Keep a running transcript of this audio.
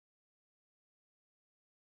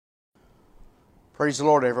Praise the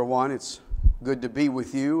Lord, everyone. It's good to be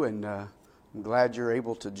with you, and I'm glad you're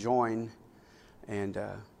able to join. And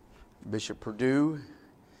Bishop Perdue,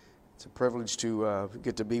 it's a privilege to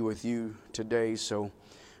get to be with you today. So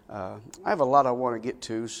I have a lot I want to get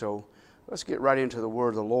to, so let's get right into the Word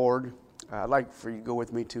of the Lord. I'd like for you to go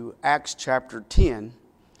with me to Acts chapter 10.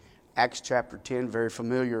 Acts chapter 10, very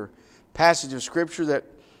familiar passage of Scripture that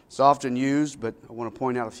is often used, but I want to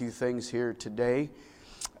point out a few things here today.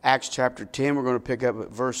 Acts chapter 10, we're going to pick up at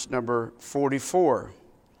verse number 44.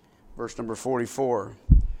 Verse number 44.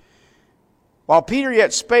 While Peter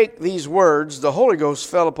yet spake these words, the Holy Ghost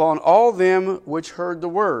fell upon all them which heard the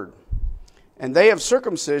word. And they of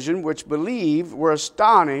circumcision which believed were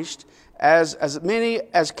astonished, as many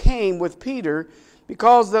as came with Peter,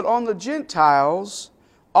 because that on the Gentiles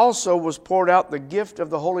also was poured out the gift of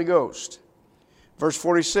the Holy Ghost. Verse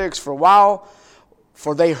 46,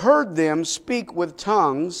 For they heard them speak with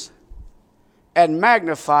tongues and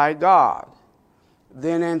magnify God.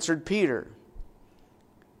 Then answered Peter,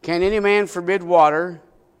 Can any man forbid water,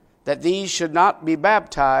 that these should not be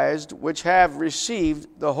baptized, which have received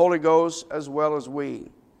the Holy Ghost as well as we?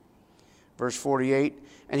 Verse 48,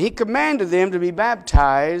 And he commanded them to be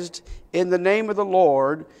baptized in the name of the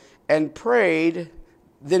Lord, and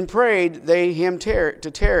then prayed they him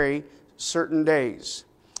to tarry certain days.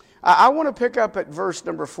 I want to pick up at verse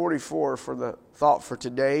number 44 for the thought for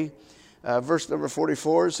today. Verse number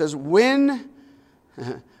 44 says, When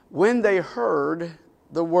they heard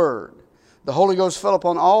the word, the Holy Ghost fell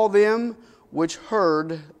upon all them which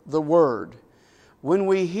heard the word. When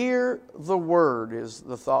we hear the word is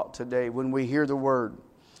the thought today. When we hear the word.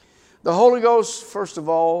 The Holy Ghost, first of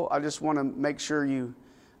all, I just want to make sure you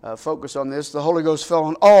focus on this. The Holy Ghost fell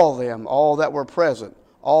on all them, all that were present,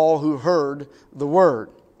 all who heard the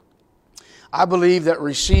word. I believe that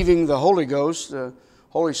receiving the Holy Ghost, the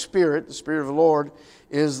Holy Spirit, the Spirit of the Lord,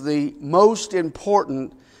 is the most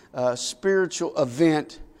important spiritual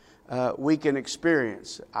event we can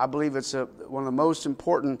experience. I believe it's one of the most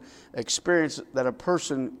important experiences that a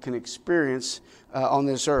person can experience on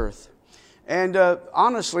this earth. And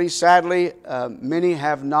honestly, sadly, many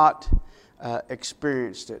have not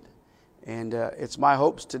experienced it. And it's my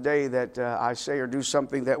hopes today that I say or do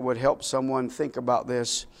something that would help someone think about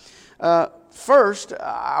this. First,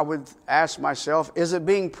 I would ask myself, is it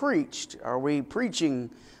being preached? Are we preaching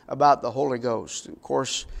about the Holy Ghost? Of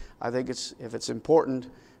course, I think if it's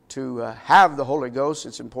important to have the Holy Ghost,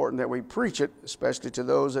 it's important that we preach it, especially to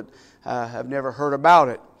those that have never heard about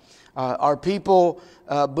it. Are people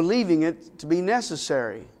believing it to be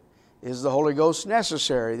necessary? Is the Holy Ghost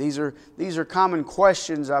necessary? These are common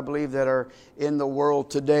questions, I believe, that are in the world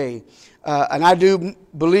today. And I do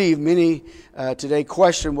believe many today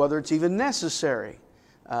question whether it's even necessary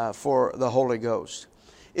for the Holy Ghost.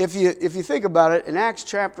 If you think about it, in Acts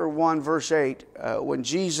chapter 1, verse 8, when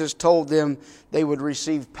Jesus told them they would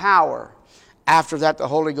receive power, after that the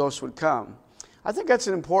Holy Ghost would come. I think that's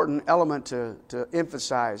an important element to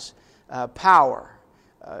emphasize, power.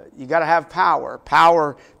 You got to have power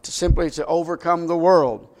to overcome the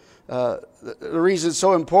world. The reason it's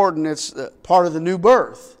so important, it's part of the new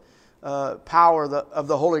birth, power of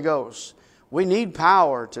the Holy Ghost. We need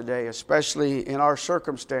power today, especially in our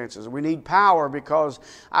circumstances. We need power because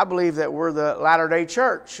I believe that we're the Latter-day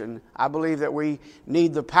Church, and I believe that we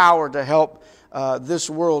need the power to help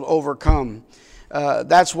this world overcome.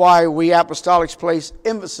 That's why we apostolics place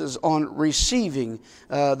emphasis on receiving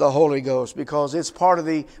the Holy Ghost, because it's part of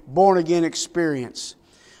the born-again experience.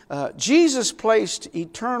 Jesus placed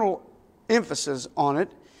eternal emphasis on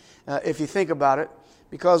it, if you think about it,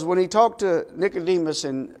 because when he talked to Nicodemus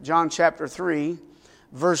in John chapter 3,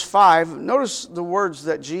 verse 5, notice the words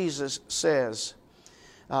that Jesus says.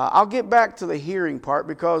 I'll get back to the hearing part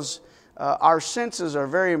because our senses are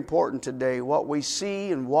very important today. What we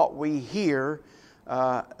see and what we hear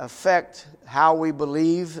affect how we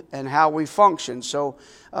believe and how we function. So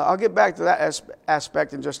I'll get back to that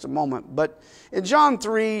aspect in just a moment. But in John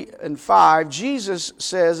 3 and 5, Jesus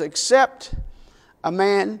says, Except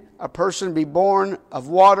a person be born of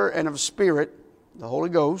water and of Spirit, the Holy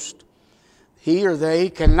Ghost, he or they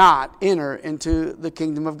cannot enter into the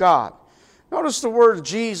kingdom of God. Notice the word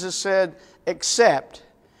Jesus said, except.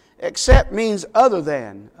 Except means other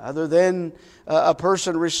than. Other than a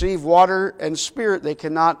person receive water and Spirit, they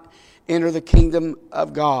cannot enter the kingdom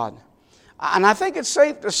of God. And I think it's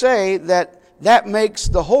safe to say that makes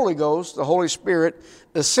the Holy Ghost, the Holy Spirit,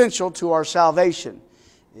 essential to our salvation.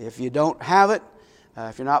 If you don't have it,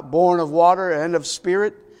 if you're not born of water and of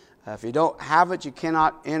Spirit, if you don't have it, you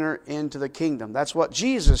cannot enter into the kingdom. That's what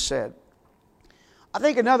Jesus said. I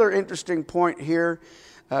think another interesting point here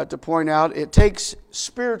to point out it takes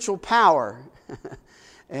spiritual power.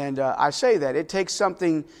 And I say that. It takes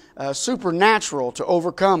something supernatural to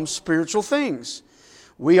overcome spiritual things.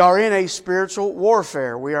 We are in a spiritual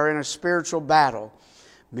warfare. We are in a spiritual battle.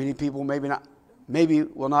 Many people maybe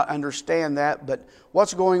will not understand that, but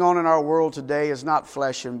what's going on in our world today is not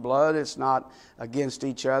flesh and blood. It's not against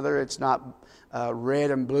each other. It's not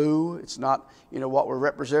red and blue. It's not, what we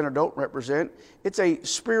represent or don't represent. It's a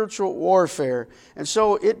spiritual warfare. And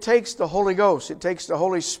so it takes the Holy Ghost. It takes the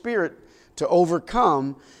Holy Spirit to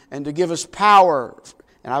overcome and to give us power.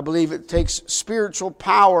 And I believe it takes spiritual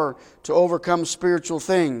power to overcome spiritual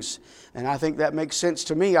things. And I think that makes sense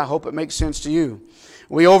to me. I hope it makes sense to you.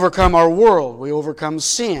 We overcome our world. We overcome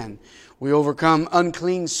sin. We overcome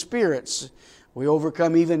unclean spirits. We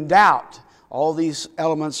overcome even doubt. All these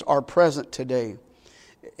elements are present today.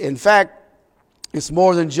 In fact, it's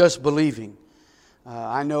more than just believing.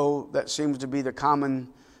 I know that seems to be the common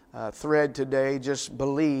thread today, just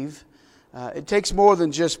believe. It takes more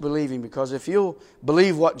than just believing, because if you'll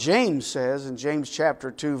believe what James says in James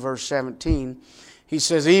chapter 2 verse 17, he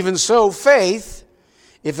says, even so faith,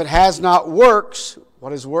 if it has not works,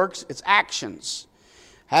 what is works? It's actions.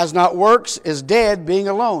 Has not works is dead, being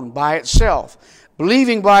alone by itself.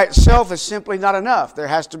 Believing by itself is simply not enough. There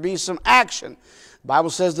has to be some action. The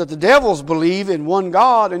Bible says that the devils believe in one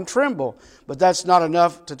God and tremble, but that's not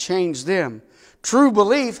enough to change them. True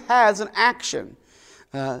belief has an action.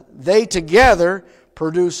 They together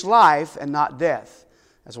produce life and not death.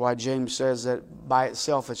 That's why James says that by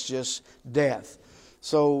itself it's just death.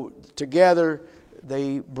 So together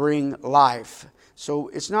they bring life. So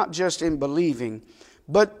it's not just in believing,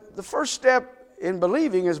 but the first step in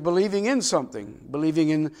believing is believing in something. Believing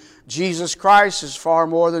in Jesus Christ is far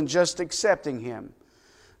more than just accepting Him.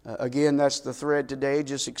 Again, that's the thread today.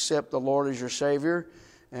 Just accept the Lord as your Savior,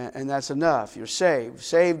 and that's enough. You're saved.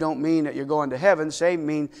 Saved don't mean that you're going to heaven. Saved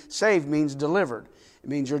means delivered. It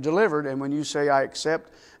means you're delivered, and when you say, I accept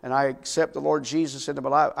the Lord Jesus into my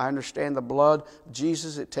life, I understand the blood of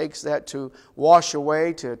Jesus. It takes that to wash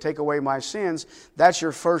away, to take away my sins. That's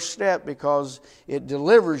your first step, because it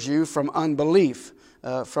delivers you from unbelief,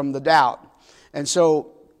 from the doubt. And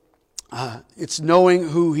so it's knowing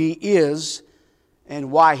who He is and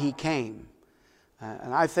why He came.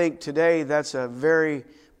 And I think today that's a very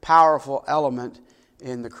powerful element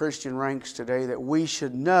in the Christian ranks today, that we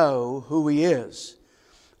should know who He is.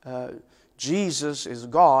 Jesus is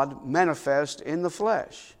God manifest in the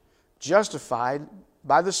flesh, justified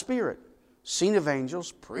by the Spirit, seen of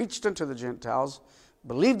angels, preached unto the Gentiles,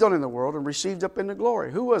 believed on in the world, and received up into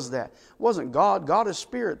glory. Who was that? It wasn't God. God is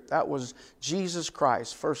Spirit. That was Jesus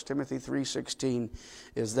Christ. 1 Timothy 3:16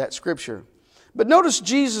 is that scripture. But notice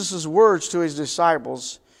Jesus' words to His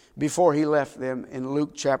disciples before He left them in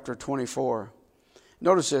Luke chapter 24.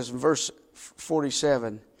 Notice this in verse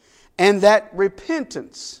 47. And that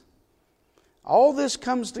repentance, all this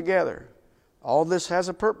comes together. All this has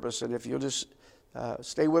a purpose. And if you'll just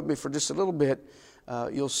stay with me for just a little bit,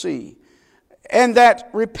 you'll see. And that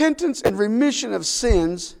repentance and remission of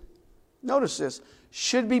sins, notice this,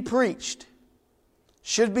 should be preached,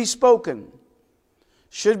 should be spoken,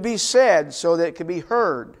 should be said so that it can be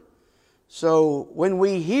heard. So when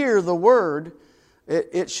we hear the Word,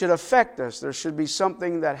 it should affect us. There should be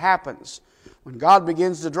something that happens. When God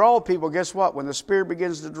begins to draw people, guess what? When the Spirit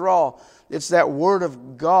begins to draw, it's that Word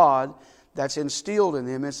of God that's instilled in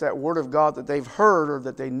them. It's that Word of God that they've heard or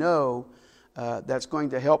that they know that's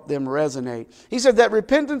going to help them resonate. He said that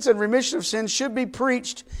repentance and remission of sins should be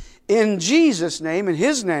preached in Jesus' name, in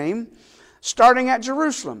His name, starting at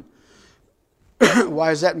Jerusalem.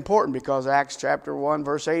 Why is that important? Because Acts chapter 1,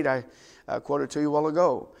 verse 8, I quoted to you a while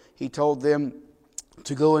ago. He told them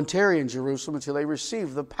to go and tarry in Jerusalem until they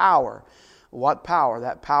receive the power. What power?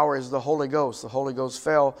 That power is the Holy Ghost. The Holy Ghost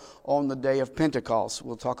fell on the day of Pentecost.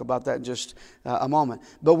 We'll talk about that in just a moment.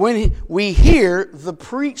 But when we hear the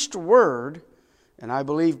preached word, and I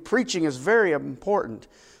believe preaching is very important.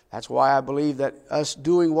 That's why I believe that us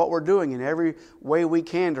doing what we're doing in every way we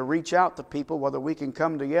can to reach out to people, whether we can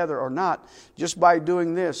come together or not, just by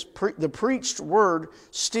doing this, the preached word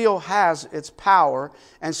still has its power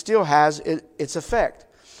and still has its effect.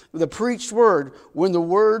 The preached word, when the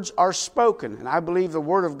words are spoken, and I believe the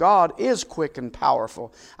Word of God is quick and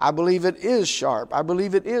powerful. I believe it is sharp. I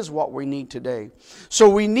believe it is what we need today. So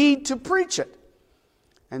we need to preach it.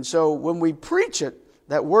 And so when we preach it,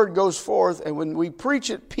 that word goes forth, and when we preach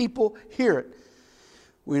it, people hear it.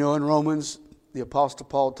 We know in Romans, the Apostle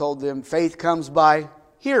Paul told them, faith comes by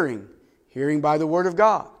hearing, hearing by the Word of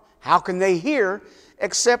God. How can they hear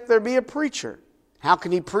except there be a preacher? How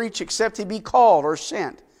can he preach except he be called or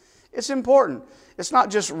sent? It's important. It's not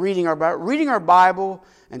just reading our Bible. Reading our Bible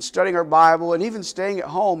and studying our Bible and even staying at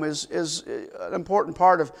home is an important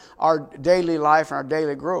part of our daily life and our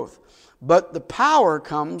daily growth. But the power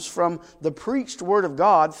comes from the preached Word of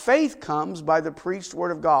God. Faith comes by the preached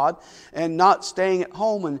Word of God, and not staying at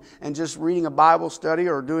home and just reading a Bible study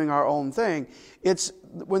or doing our own thing. It's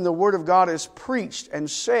when the Word of God is preached and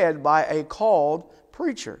said by a called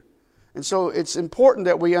preacher. And so it's important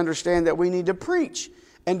that we understand that we need to preach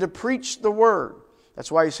and to preach the Word.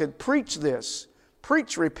 That's why He said, preach this,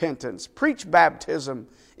 preach repentance, preach baptism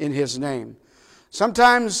in His name.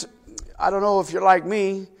 Sometimes, I don't know if you're like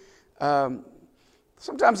me,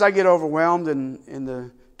 sometimes I get overwhelmed. In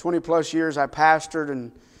the 20 plus years I pastored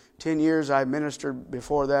and 10 years I ministered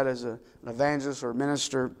before that as an evangelist or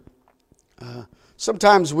minister.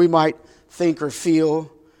 Sometimes we might think or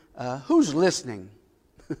feel, who's listening?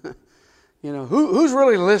 Who's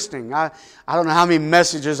really listening? I don't know how many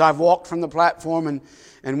messages I've walked from the platform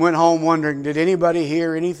and went home wondering, did anybody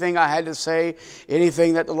hear anything I had to say,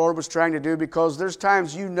 anything that the Lord was trying to do? Because there's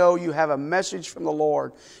times you have a message from the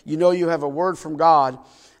Lord. You have a word from God.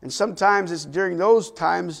 And sometimes it's during those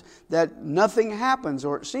times that nothing happens,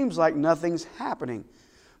 or it seems like nothing's happening.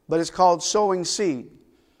 But it's called sowing seed.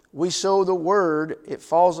 We sow the Word, it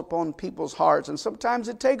falls upon people's hearts, and sometimes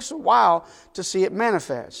it takes a while to see it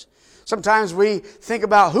manifest. Sometimes we think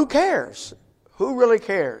about who cares? Who really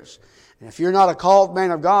cares? And if you're not a called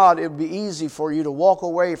man of God, it would be easy for you to walk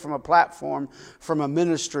away from a platform, from a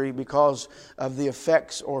ministry, because of the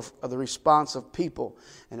effects or of the response of people.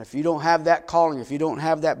 And if you don't have that calling, if you don't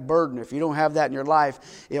have that burden, if you don't have that in your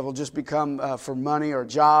life, it will just become for money or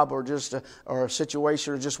job or just or a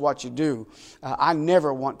situation or just what you do. I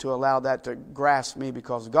never want to allow that to grasp me,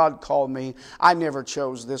 because God called me. I never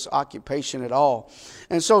chose this occupation at all.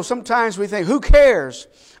 And so sometimes we think, who cares?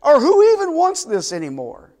 Or who even wants this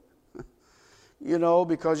anymore?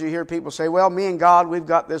 Because you hear people say, well, me and God, we've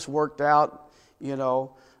got this worked out.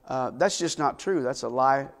 That's just not true. That's a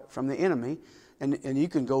lie from the enemy. And you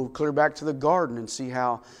can go clear back to the garden and see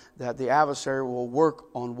how that the adversary will work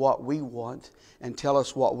on what we want and tell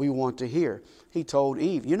us what we want to hear. He told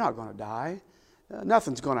Eve, you're not going to die.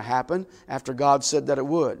 Nothing's going to happen, after God said that it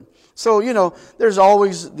would. So, there's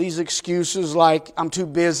always these excuses like, I'm too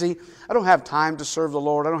busy. I don't have time to serve the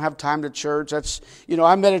Lord. I don't have time to church.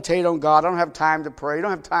 I meditate on God. I don't have time to pray. I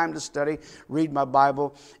don't have time to study, read my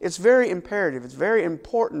Bible. It's very imperative. It's very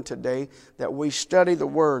important today that we study the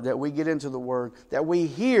Word, that we get into the Word, that we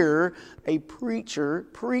hear a preacher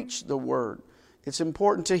preach the Word. It's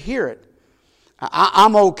important to hear it.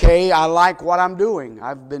 I'm okay. I like what I'm doing.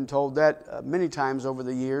 I've been told that many times over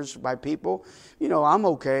the years by people. I'm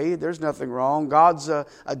okay. There's nothing wrong. God's a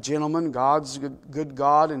gentleman. God's a good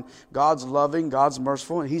God, and God's loving. God's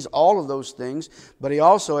merciful, and He's all of those things. But He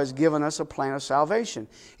also has given us a plan of salvation.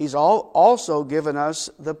 He's also given us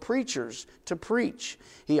the preachers to preach.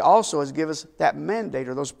 He also has given us that mandate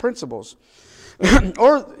or those principles.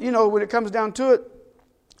 Or, when it comes down to it,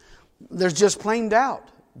 there's just plain doubt.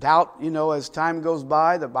 Doubt, as time goes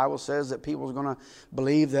by, the Bible says that people are going to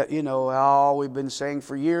believe that, we've been saying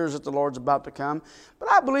for years that the Lord's about to come. But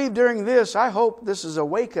I believe during this, I hope this is a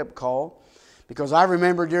wake-up call, because I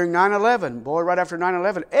remember during 9/11, right after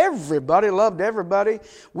 9/11, everybody loved everybody.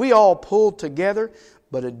 We all pulled together.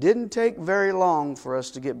 But it didn't take very long for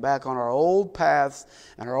us to get back on our old paths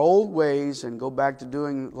and our old ways and go back to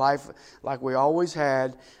doing life like we always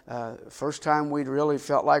had. First time we'd really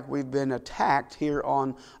felt like we've been attacked here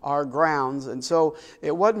on our grounds. And so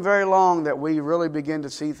it wasn't very long that we really began to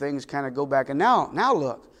see things kind of go back. And now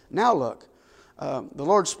look. The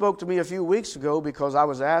Lord spoke to me a few weeks ago, because I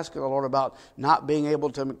was asking the Lord about not being able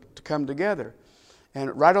to come together.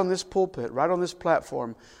 And right on this pulpit, right on this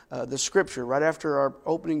platform, the Scripture, right after our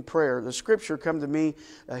opening prayer, the Scripture come to me,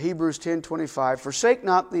 Hebrews 10:25, forsake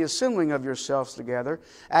not the assembling of yourselves together,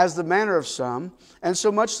 as the manner of some, and so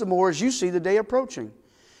much the more as you see the day approaching.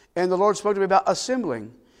 And the Lord spoke to me about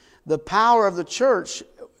assembling. The power of the church,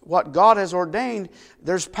 what God has ordained,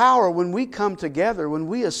 there's power when we come together, when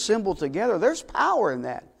we assemble together. There's power in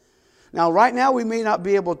that. Now, right now, we may not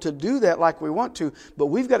be able to do that like we want to, but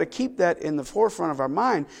we've got to keep that in the forefront of our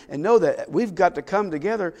mind and know that we've got to come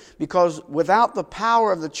together, because without the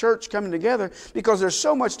power of the church coming together, because there's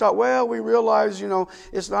so much thought, we realize,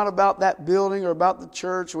 it's not about that building or about the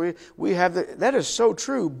church. We have that is so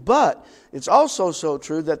true, but it's also so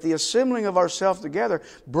true that the assembling of ourselves together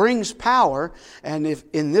brings power. And if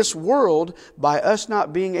in this world, by us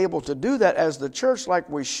not being able to do that as the church like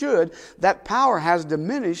we should, that power has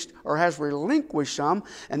diminished or has relinquished some.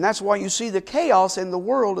 And that's why you see the chaos in the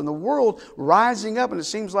world and the world rising up. And it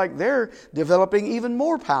seems like they're developing even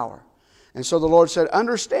more power. And so the Lord said,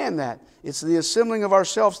 understand that. It's the assembling of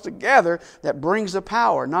ourselves together that brings the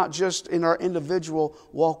power, not just in our individual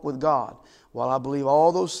walk with God. While I believe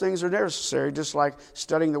all those things are necessary, just like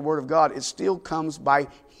studying the Word of God, it still comes by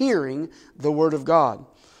hearing the Word of God.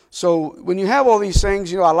 So when you have all these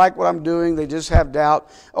things, I like what I'm doing, they just have doubt,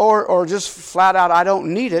 or just flat out, I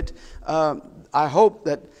don't need it. I hope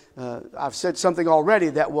that I've said something already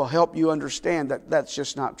that will help you understand that that's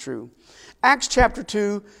just not true. Acts chapter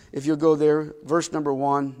 2, if you'll go there, verse number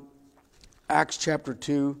 1. Acts chapter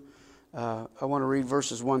 2. I want to read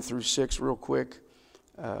verses 1 through 6 real quick.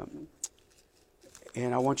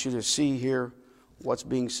 And I want you to see here what's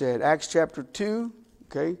being said. Acts chapter 2,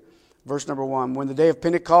 okay, verse number 1. When the day of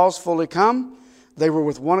Pentecost fully come, they were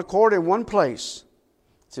with one accord in one place.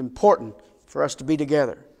 It's important for us to be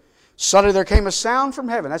together. Suddenly there came a sound from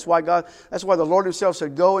heaven. That's why the Lord Himself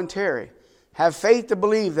said, go and tarry. Have faith to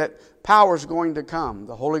believe that power is going to come.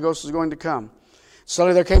 The Holy Ghost is going to come.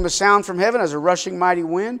 Suddenly there came a sound from heaven as a rushing mighty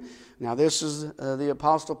wind. Now this is the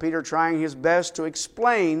Apostle Peter trying his best to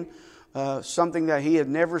explain something that he had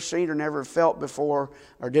never seen or never felt before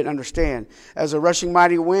or didn't understand. As a rushing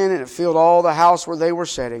mighty wind, and it filled all the house where they were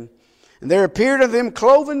sitting. And there appeared of them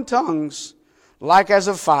cloven tongues like as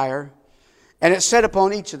of fire, and it sat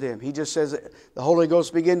upon each of them. He just says the Holy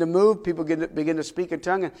Ghost began to move, people begin to speak in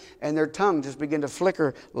tongue, and their tongue just began to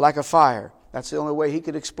flicker like a fire. That's the only way he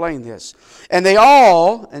could explain this. And they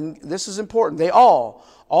all, and this is important, they all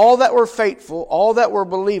that were faithful, all that were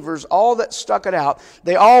believers, all that stuck it out,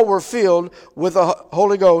 they all were filled with the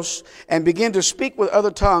Holy Ghost and began to speak with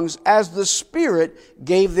other tongues as the Spirit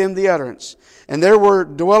gave them the utterance. And there were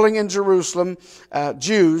dwelling in Jerusalem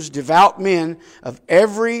Jews, devout men of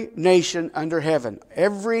every nation under heaven.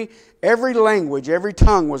 Every language, every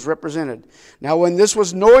tongue was represented. Now when this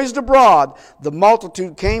was noised abroad, the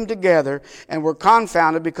multitude came together and were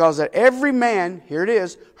confounded, because that every man, here it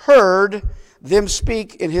is, heard them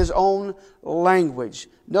speak in his own language.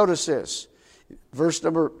 Notice this. Verse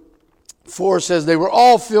number 4 says, they were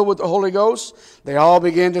all filled with the Holy Ghost. They all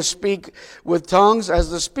began to speak with tongues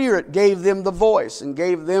as the Spirit gave them the voice and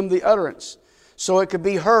gave them the utterance, so it could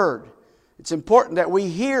be heard. It's important that we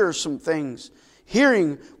hear some things.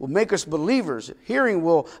 Hearing will make us believers. Hearing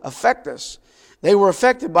will affect us. They were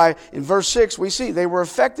affected by, in verse 6 we see, they were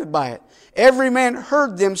affected by it. Every man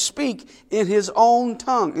heard them speak in his own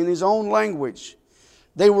tongue, in his own language.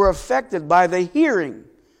 They were affected by the hearing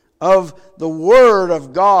of the Word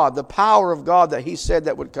of God, the power of God that He said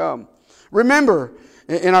that would come. Remember,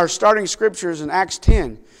 in our starting scriptures in Acts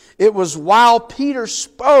 10, it was while Peter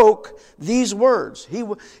spoke these words.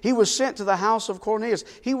 He was sent to the house of Cornelius.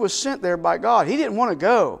 He was sent there by God. He didn't want to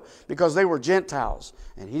go because they were Gentiles,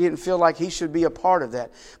 and he didn't feel like he should be a part of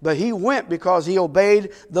that. But he went because he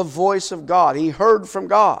obeyed the voice of God. He heard from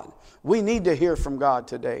God. We need to hear from God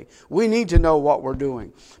today. We need to know what we're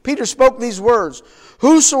doing. Peter spoke these words,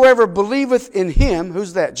 whosoever believeth in Him,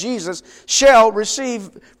 who's that? Jesus, shall receive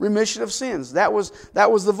remission of sins. That was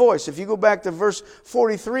the voice. If you go back to verse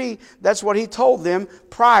 43, that's what he told them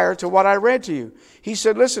prior to what I read to you. He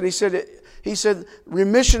said, listen, he said,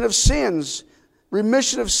 remission of sins,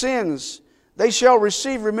 remission of sins. They shall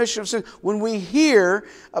receive remission of sins. When we hear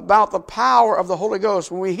about the power of the Holy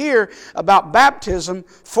Ghost, when we hear about baptism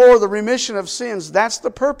for the remission of sins, that's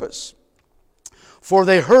the purpose. For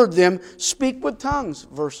they heard them speak with tongues,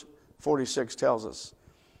 verse 46 tells us.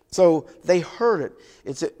 So they heard it.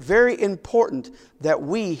 It's very important that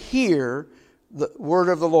we hear the word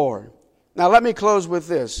of the Lord. Now let me close with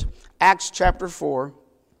this. Acts chapter 4,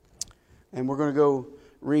 and we're going to go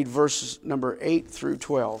read verses number 8 through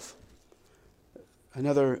 12.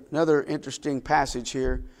 Another interesting passage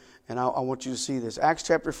here, and I want you to see this. Acts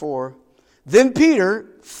chapter 4. Then Peter,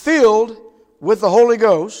 filled with the Holy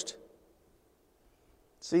Ghost.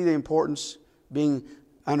 See the importance being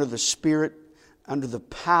under the Spirit, under the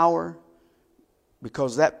power,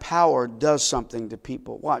 because that power does something to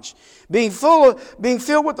people. Watch. Being filled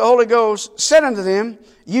with the Holy Ghost, said unto them,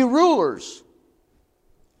 ye rulers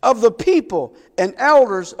of the people and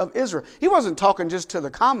elders of Israel. He wasn't talking just to the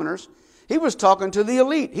commoners. He was talking to the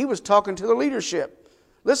elite. He was talking to the leadership.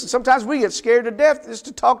 Listen, sometimes we get scared to death just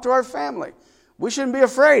to talk to our family. We shouldn't be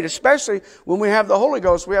afraid, especially when we have the Holy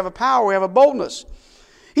Ghost. We have a power, we have a boldness.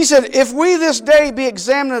 He said, if we this day be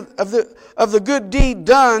examined of the good deed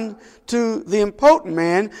done to the impotent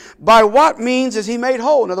man, by what means is he made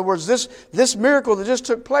whole? In other words, this miracle that just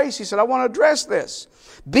took place, he said, I want to address this.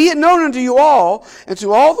 Be it known unto you all and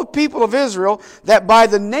to all the people of Israel that by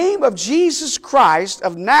the name of Jesus Christ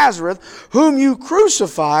of Nazareth, whom you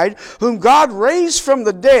crucified, whom God raised from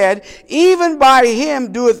the dead, even by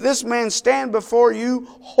him doeth this man stand before you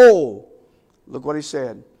whole. Look what he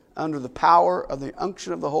said. Under the power of the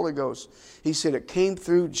unction of the Holy Ghost. He said it came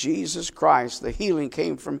through Jesus Christ. The healing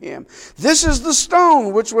came from him. This is the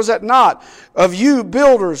stone which was at naught of you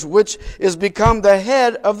builders, which is become the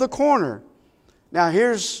head of the corner. Now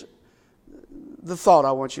here's the thought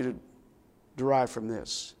I want you to derive from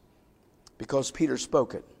this. Because Peter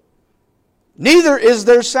spoke it. Neither is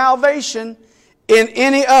there salvation in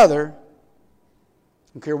any other.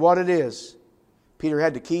 I don't care what it is. Peter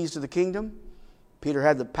had the keys to the kingdom. Peter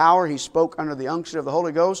had the power. He spoke under the unction of the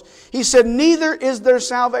Holy Ghost. He said, neither is there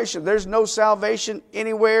salvation. There's no salvation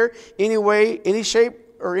anywhere, any way, any shape,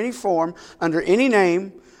 or any form, under any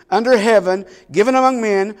name, under heaven, given among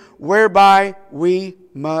men, whereby we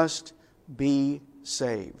must be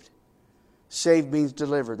saved. Saved means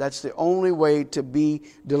delivered. That's the only way to be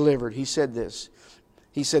delivered. He said this.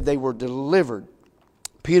 He said they were delivered.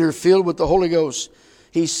 Peter, filled with the Holy Ghost,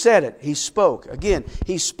 he said it. He spoke. Again,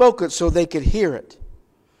 he spoke it so they could hear it.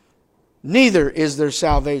 Neither is there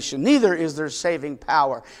salvation. Neither is there saving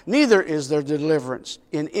power. Neither is there deliverance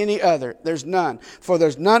in any other. There's none. For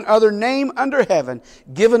there's none other name under heaven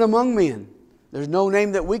given among men. There's no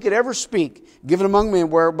name that we could ever speak given among men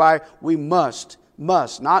whereby we must.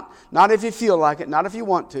 Not if you feel like it. Not if you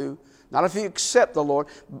want to. Not if you accept the Lord.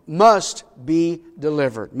 Must be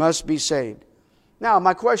delivered. Must be saved. Now,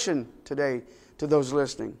 my question today to those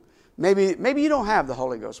listening. Maybe you don't have the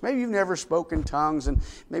Holy Ghost. Maybe you've never spoken tongues and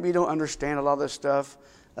maybe you don't understand a lot of this stuff.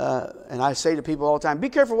 And I say to people all the time, be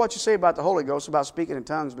careful what you say about the Holy Ghost, about speaking in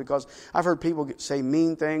tongues, because I've heard people say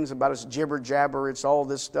mean things about it's jibber jabber, it's all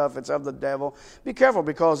this stuff, it's of the devil. Be careful,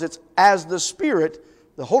 because it's as the Spirit,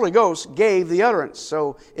 the Holy Ghost, gave the utterance.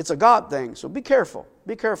 So it's a God thing. So be careful.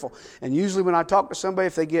 Be careful. And usually when I talk to somebody,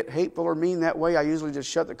 if they get hateful or mean that way, I usually just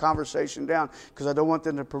shut the conversation down, because I don't want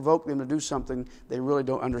them to provoke them to do something they really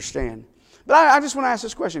don't understand. But I just want to ask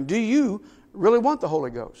this question. Do you really want the Holy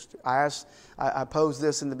Ghost? I posed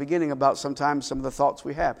this in the beginning about sometimes some of the thoughts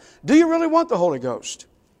we have. Do you really want the Holy Ghost?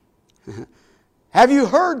 Have you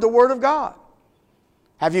heard the Word of God?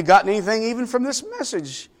 Have you gotten anything even from this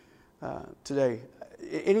message today?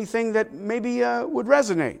 Anything that maybe would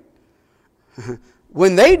resonate?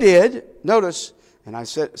 When they did, notice, and I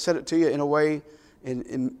said it to you in a way,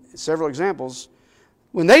 in several examples,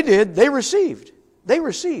 when they did, they received. They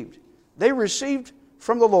received. They received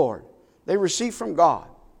from the Lord. They received from God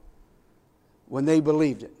when they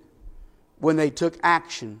believed it, when they took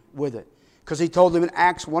action with it. Because He told them in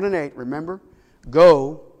Acts 1 and 8, remember,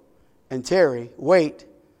 go and tarry, wait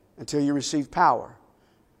until you receive power.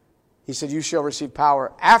 He said, you shall receive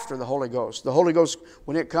power after the Holy Ghost. The Holy Ghost,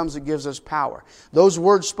 when it comes, it gives us power. Those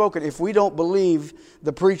words spoken, if we don't believe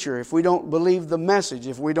the preacher, if we don't believe the message,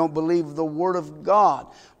 if we don't believe the Word of God,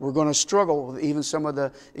 we're going to struggle with even some of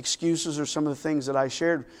the excuses or some of the things that I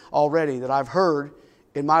shared already that I've heard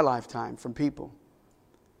in my lifetime from people.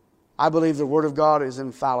 I believe the Word of God is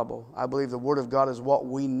infallible. I believe the Word of God is what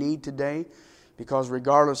we need today, because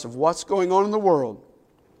regardless of what's going on in the world,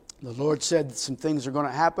 the Lord said some things are going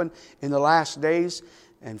to happen in the last days.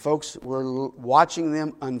 And folks, we're watching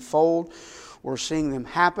them unfold. We're seeing them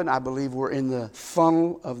happen. I believe we're in the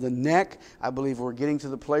funnel of the neck. I believe we're getting to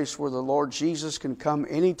the place where the Lord Jesus can come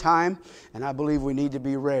anytime. And I believe we need to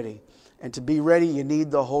be ready. And to be ready, you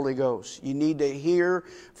need the Holy Ghost. You need to hear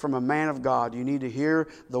from a man of God. You need to hear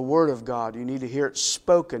the Word of God. You need to hear it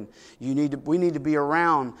spoken. We need to be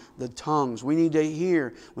around the tongues. We need to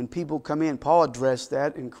hear when people come in. Paul addressed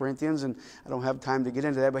that in Corinthians, and I don't have time to get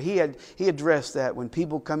into that, but he addressed that. When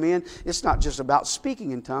people come in, it's not just about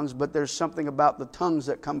speaking in tongues, but there's something about the tongues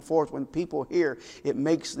that come forth when people hear. It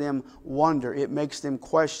makes them wonder. It makes them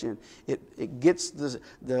question. It gets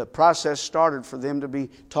the process started for them to be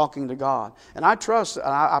talking to God. And I trust,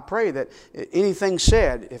 I pray that anything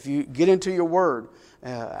said, if you get into your Word,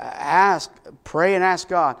 pray and ask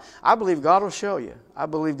God, I believe God will show you. I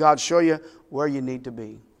believe God will show you where you need to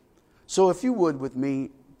be. So if you would with me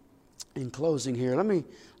in closing here, let me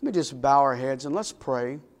just bow our heads and let's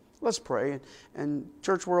pray. Let's pray. And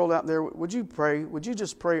church world out there, would you pray? Would you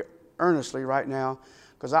just pray earnestly right now?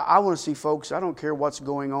 Because I want to see folks, I don't care what's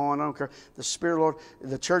going on. I don't care. The Spirit of the Lord,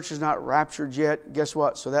 the church is not raptured yet. Guess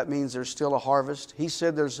what? So that means there's still a harvest. He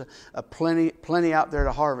said there's a plenty out there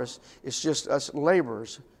to harvest. It's just us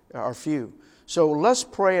laborers are few. So let's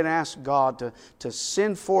pray and ask God to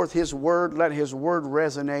send forth His Word. Let His Word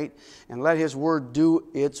resonate and let His Word do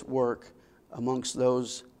its work amongst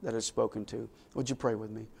those that it's spoken to. Would you pray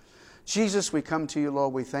with me? Jesus, we come to you,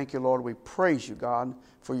 Lord. We thank you, Lord. We praise you, God,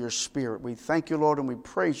 for your Spirit. We thank you, Lord, and we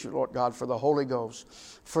praise you, Lord God, for the Holy Ghost,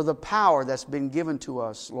 for the power that's been given to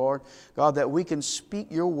us, Lord. God, that we can speak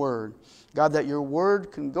your word. God, that your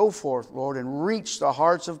word can go forth, Lord, and reach the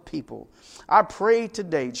hearts of people. I pray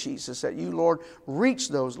today, Jesus, that you, Lord, reach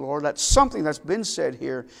those, Lord. That something that's been said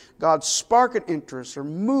here, God, spark an interest or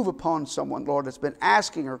move upon someone, Lord, that's been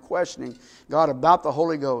asking or questioning, God, about the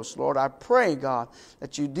Holy Ghost. Lord, I pray, God,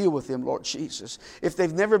 that you deal with them, Lord Jesus. If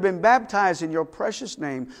they've never been baptized in your precious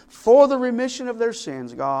name for the remission of their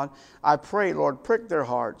sins, God, I pray, Lord, prick their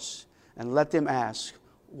hearts and let them ask,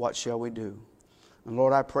 what shall we do? And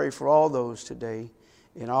Lord, I pray for all those today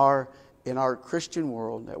in our Christian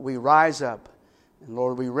world that we rise up and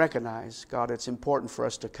Lord, we recognize, God, it's important for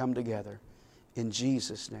us to come together. In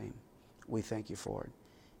Jesus' name, we thank you for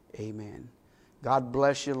it. Amen. God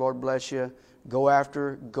bless you. Lord bless you. Go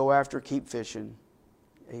after, keep fishing.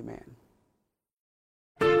 Amen.